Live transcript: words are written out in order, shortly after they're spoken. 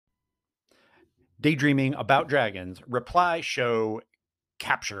Daydreaming about dragons. Reply show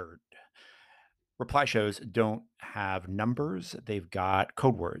captured. Reply shows don't have numbers, they've got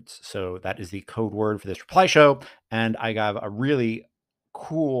code words. So that is the code word for this reply show. And I got a really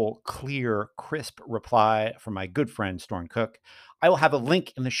cool, clear, crisp reply from my good friend Storn Cook. I will have a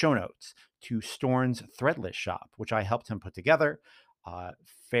link in the show notes to Storn's Threadless shop, which I helped him put together. Uh,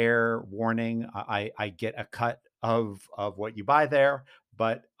 Fair warning, I get a cut of what you buy there,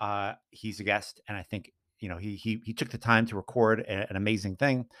 but he's a guest, and I think he took the time to record an amazing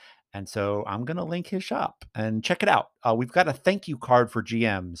thing, and so I'm going to link his shop and check it out. We've got a thank you card for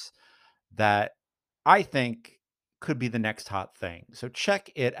GMs that I think could be the next hot thing. So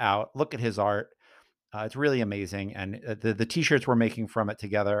check it out. Look at his art. It's really amazing. And the t-shirts we're making from it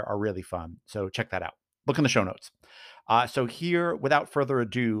together are really fun. So check that out. Look in the show notes. So here, without further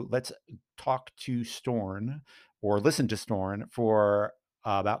ado, let's talk to Storn or listen to Storn for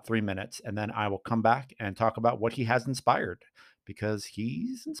about 3 minutes. And then I will come back and talk about what he has inspired because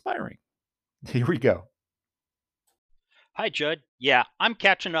he's inspiring. Here we go. Hi, Judd. Yeah, I'm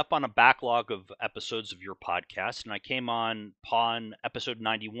catching up on a backlog of episodes of your podcast, and I came upon episode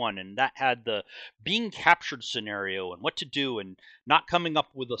 91, and that had the being captured scenario and what to do, and not coming up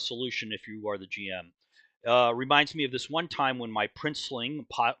with a solution if you are the GM. Reminds me of this one time when my princeling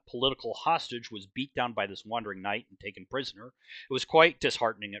political hostage was beat down by this wandering knight and taken prisoner. It was quite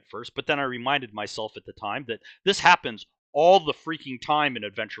disheartening at first, but then I reminded myself at the time that this happens all the freaking time in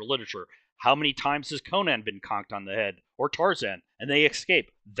adventure literature. How many times has Conan been conked on the head or Tarzan and they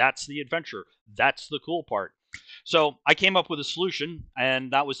escape? That's the adventure. That's the cool part. So I came up with a solution,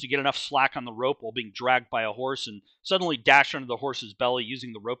 and that was to get enough slack on the rope while being dragged by a horse and suddenly dash under the horse's belly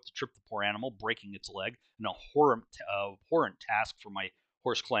using the rope to trip the poor animal, breaking its leg, an abhorrent task for my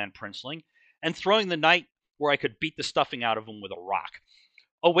horse clan princeling, and throwing the knight where I could beat the stuffing out of him with a rock.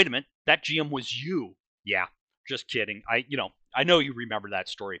 Oh, wait a minute. That GM was you. Yeah, just kidding. I know you remember that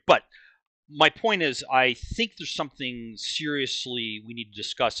story, but my point is I think there's something seriously we need to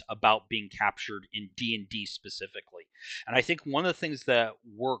discuss about being captured in D&D specifically. And I think one of the things that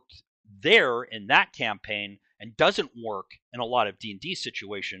worked there in that campaign and doesn't work in a lot of D&D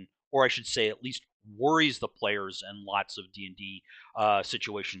situation, or I should say at least worries the players in lots of D&D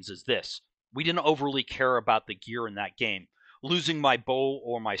situations, is this. We didn't overly care about the gear in that game. Losing my bow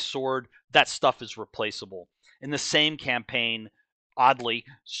or my sword, that stuff is replaceable. In the same campaign, oddly,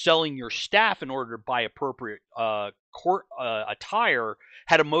 selling your staff in order to buy appropriate court attire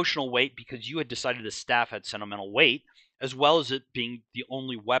had emotional weight because you had decided the staff had sentimental weight, as well as it being the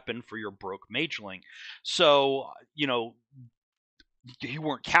only weapon for your broke mageling. So, you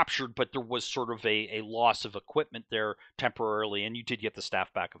weren't captured, but there was sort of a loss of equipment there temporarily, and you did get the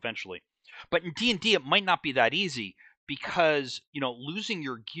staff back eventually. But in D&D, it might not be that easy because losing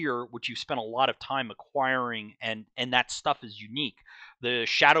your gear, which you've spent a lot of time acquiring, and that stuff is unique. The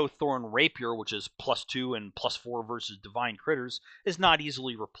Shadowthorn Rapier, which is +2 and +4 versus Divine Critters, is not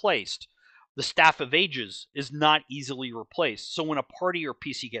easily replaced. The Staff of Ages is not easily replaced. So when a party or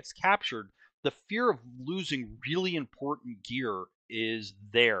PC gets captured, the fear of losing really important gear is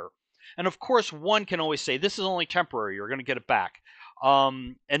there. And of course, one can always say, this is only temporary, you're going to get it back.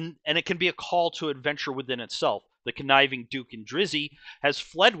 And it can be a call to adventure within itself. The conniving Duke in Drizzy has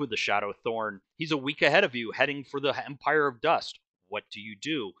fled with the Shadow Thorn. He's a week ahead of you, heading for the Empire of Dust. What do you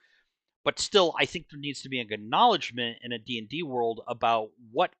do? But still, I think there needs to be an acknowledgement in a D&D world about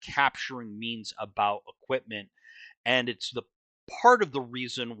what capturing means about equipment, and it's the part of the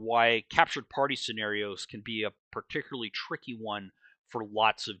reason why captured party scenarios can be a particularly tricky one for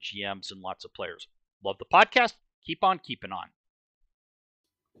lots of GMs and lots of players. Love the podcast. Keep on keeping on.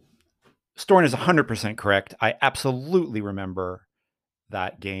 Storn is 100% correct. I absolutely remember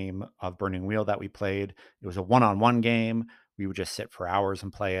that game of Burning Wheel that we played. It was a one-on-one game. We would just sit for hours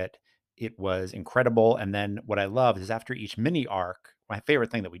and play it. It was incredible. And then what I loved is after each mini arc, my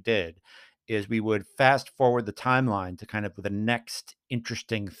favorite thing that we did is we would fast forward the timeline to kind of the next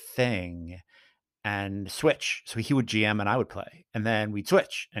interesting thing and switch. So he would GM and I would play. And then we'd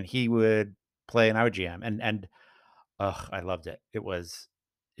switch and he would play and I would GM. And I loved it. It was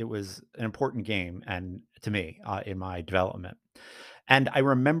an important game and to me in my development. And I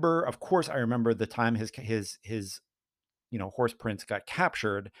remember, of course, I remember the time his horse prince got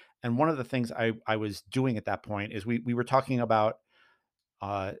captured. And one of the things I was doing at that point is we were talking about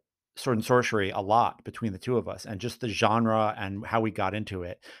uh, sword and sorcery a lot between the two of us, and just the genre and how we got into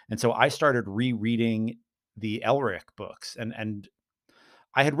it. And so I started rereading the Elric books, and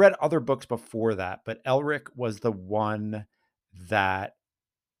I had read other books before that, but Elric was the one that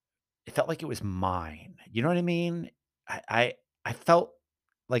it felt like it was mine. You know what I mean? I I felt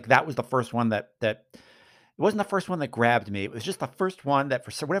like that was the first one that it wasn't the first one that grabbed me. It was just the first one that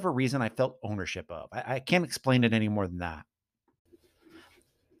for whatever reason I felt ownership of. I can't explain it any more than that.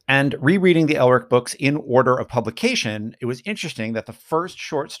 And rereading the Elric books in order of publication, it was interesting that the first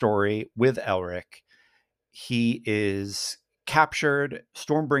short story with Elric, he is captured.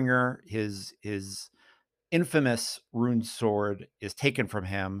 Stormbringer, his infamous rune sword, is taken from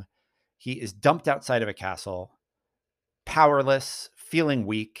him. He is dumped outside of a castle, powerless, feeling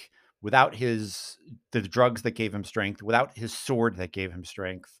weak, without the drugs that gave him strength, without his sword that gave him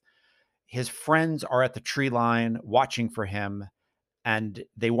strength. His friends are at the tree line watching for him, and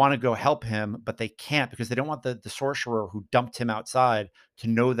they want to go help him, but they can't because they don't want the sorcerer who dumped him outside to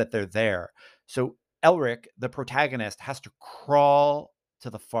know that they're there. So Elric, the protagonist, has to crawl to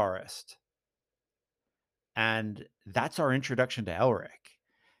the forest. And that's our introduction to Elric.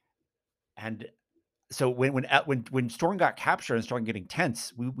 And so when Storm got captured and started getting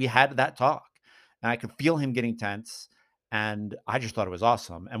tense, we had that talk, and I could feel him getting tense, and I just thought it was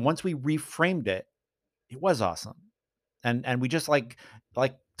awesome. And once we reframed it, it was awesome, and we just like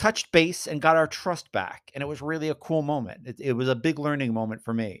touched base and got our trust back, and it was really a cool moment. It was a big learning moment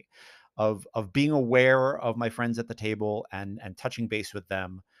for me, of being aware of my friends at the table and touching base with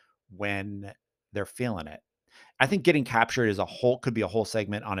them when they're feeling it. I think getting captured is could be a whole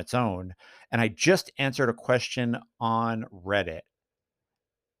segment on its own. And I just answered a question on Reddit,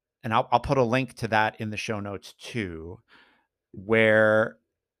 and I'll put a link to that in the show notes too, where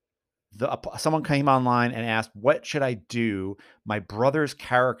someone came online and asked, "What should I do? My brother's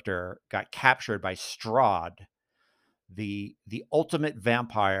character got captured by Strahd, the ultimate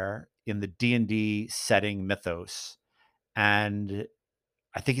vampire in the D&D setting mythos, and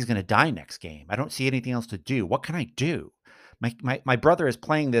I think he's going to die next game. I don't see anything else to do. What can I do? My brother is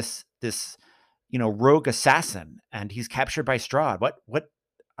playing this rogue assassin, and he's captured by Strahd.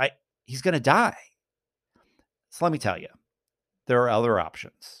 I He's going to die." So let me tell you, there are other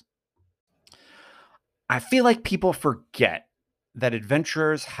options. I feel like people forget that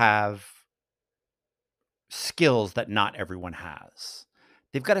adventurers have skills that not everyone has.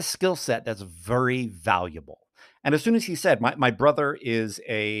 They've got a skill set that's very valuable. And as soon as he said, my brother is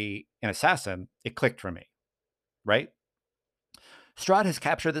an assassin, it clicked for me, right? Strahd has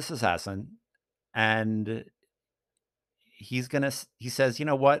captured this assassin, and he says, "You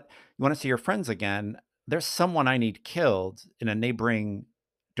know what? You want to see your friends again? There's someone I need killed in a neighboring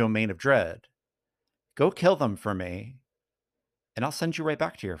domain of dread. Go kill them for me, and I'll send you right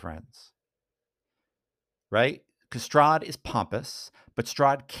back to your friends." Right? Because Strahd is pompous, but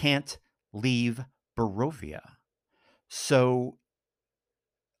Strahd can't leave Barovia. So,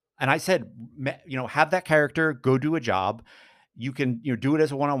 and I said, have that character go do a job. You can, do it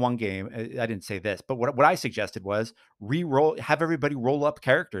as a one-on-one game. I didn't say this, but what I suggested was have everybody roll up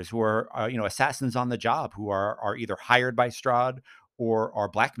characters who are, assassins on the job, who are either hired by Strahd or are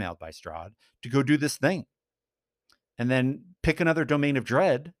blackmailed by Strahd to go do this thing, and then pick another domain of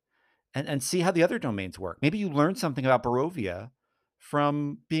dread and see how the other domains work. Maybe you learn something about Barovia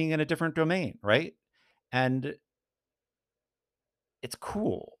from being in a different domain, right? And it's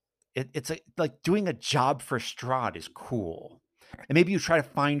cool. It's like doing a job for Strahd is cool. And maybe you try to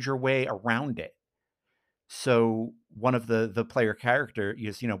find your way around it. So one of the player character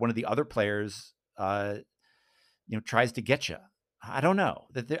is, one of the other players, tries to get you. I don't know.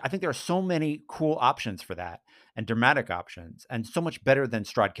 I think there are so many cool options for that, and dramatic options, and so much better than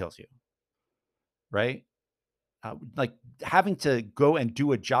Strahd kills you, right? Like having to go and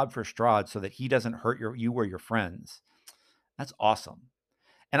do a job for Strahd so that he doesn't hurt you or your friends. That's awesome.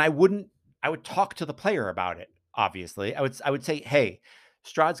 And I would talk to the player about it. Obviously, I would say, "Hey,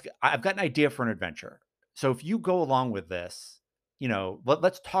 I've got an idea for an adventure. So if you go along with this,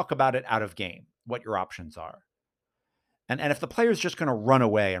 let's talk about it out of game, what your options are." And if the player's just going to run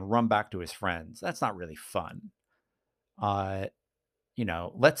away and run back to his friends, that's not really fun. Uh,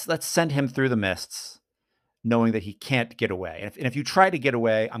 let's send him through the mists, knowing that he can't get away. And if you try to get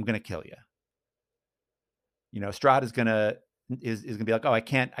away, I'm going to kill you. Strahd is gonna be like, "Oh, I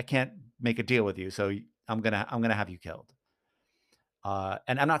can't make a deal with you, so I'm gonna have you killed."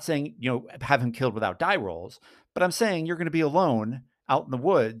 And I'm not saying have him killed without die rolls, but I'm saying you're going to be alone out in the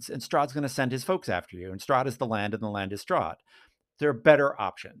woods, and Strahd's going to send his folks after you. And Strahd is the land, and the land is Strahd. There are better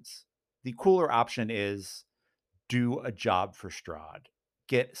options. The cooler option is do a job for Strahd.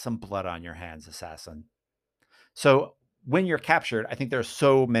 Get some blood on your hands, assassin. So when you're captured, I think there are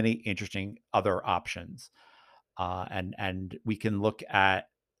so many interesting other options, and we can look at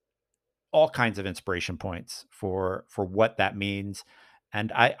all kinds of inspiration points for what that means.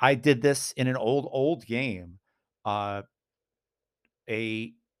 And I did this in an old game. Uh,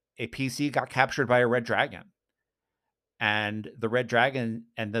 a a PC got captured by a red dragon. And the red dragon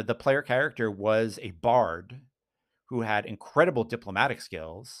and the player character was a bard who had incredible diplomatic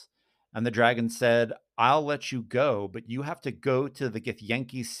skills. And the dragon said, I'll let you go, but you have to go to the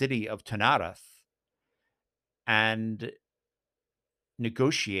Githyanki city of Tanarath and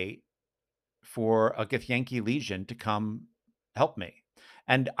negotiate for a Githyanki legion to come help me.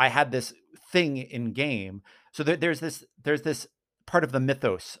 And I had this thing in game. So there's this part of the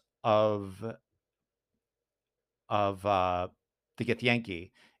mythos of the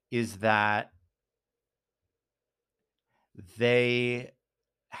Githyanki is that they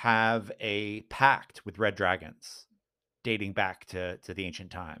have a pact with red dragons dating back to the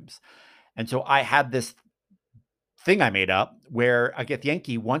ancient times. And so I had this thing I made up where a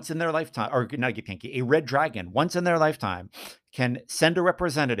Githyanki once in their lifetime, or not a Githyanki, a red dragon once in their lifetime can send a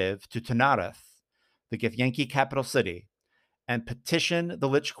representative to Tanarath, the Githyanki capital city, and petition the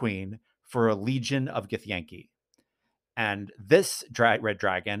Lich Queen for a legion of Githyanki. And this red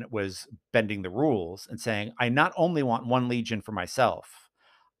dragon was bending the rules and saying, I not only want one legion for myself,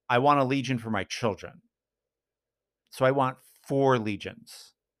 I want a legion for my children. So I want 4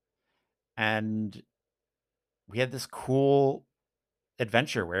 legions. And we had this cool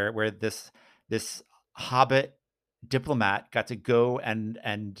adventure where this hobbit diplomat got to go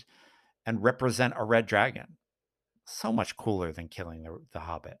and represent a red dragon. So much cooler than killing the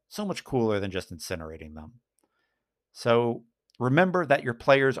hobbit. So much cooler than just incinerating them. So remember that your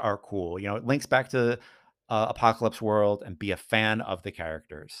players are cool. You know, it links back to Apocalypse World, and be a fan of the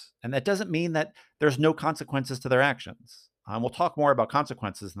characters. And that doesn't mean that there's no consequences to their actions. We'll talk more about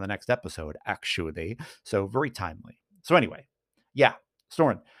consequences in the next episode, actually. So very timely. So anyway, yeah,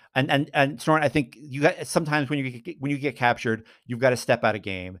 Storn. And Storn, I think you got sometimes when you get captured, you've got to step out of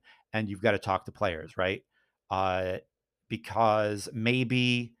game and you've got to talk to players, right? Because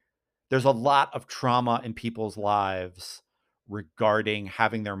maybe there's a lot of trauma in people's lives regarding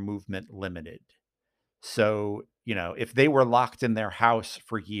having their movement limited. So, you know, if they were locked in their house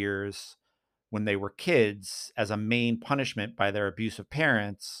for years when they were kids as a main punishment by their abusive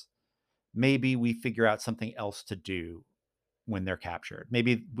parents, maybe we figure out something else to do when they're captured.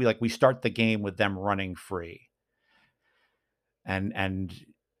 Maybe we start the game with them running free. And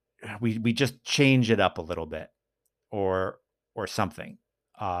we just change it up a little bit or something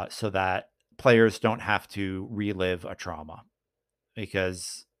so that players don't have to relive a trauma,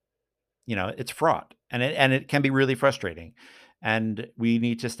 because you know it's fraught and it can be really frustrating, and we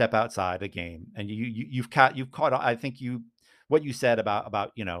need to step outside the game. And you've caught I think what you said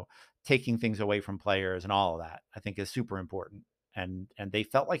about you know taking things away from players and all of that, I think is super important. And they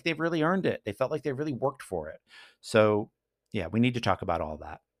felt like they've really earned it. They felt like they really worked for it. So yeah, we need to talk about all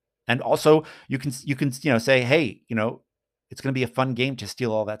that. And also you can you know say, hey, you know, it's going to be a fun game to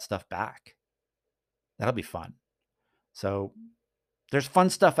steal all that stuff back. That'll be fun. So there's fun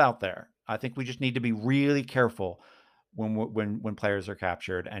stuff out there. I think we just need to be really careful when players are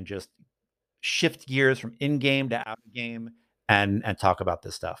captured, and just shift gears from in game to out of game and talk about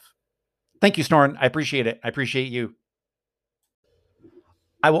this stuff. Thank you, Snorn. I appreciate it. I appreciate you.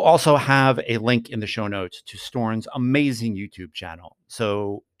 I will also have a link in the show notes to Storn's amazing YouTube channel.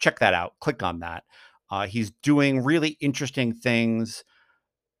 So check that out. Click on that. He's doing really interesting things,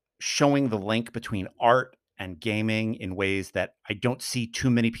 showing the link between art and gaming in ways that I don't see too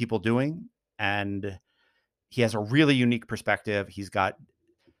many people doing. And he has a really unique perspective. He's got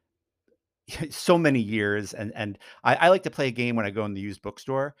so many years, and I like to play a game when I go in the used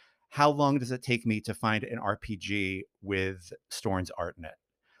bookstore. How long does it take me to find an RPG with Storn's art in it?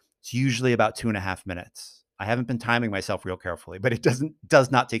 It's usually about 2.5 minutes. I haven't been timing myself real carefully, but it does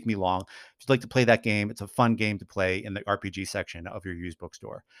not take me long. If you'd like to play that game, it's a fun game to play in the RPG section of your used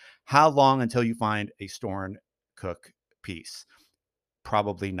bookstore. How long until you find a Storn Cook piece?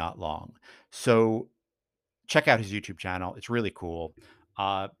 Probably not long. So check out his YouTube channel. It's really cool.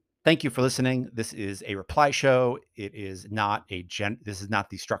 Thank you for listening. This is a reply show. It is not this is not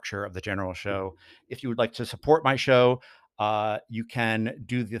the structure of the general show. If you would like to support my show, you can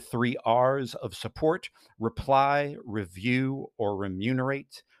do the 3 R's of support: reply, review, or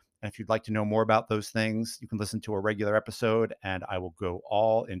remunerate. And if you'd like to know more about those things, you can listen to a regular episode and I will go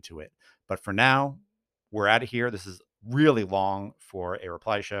all into it. But for now, we're out of here. This is really long for a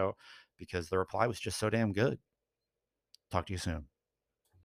reply show because the reply was just so damn good. Talk to you soon.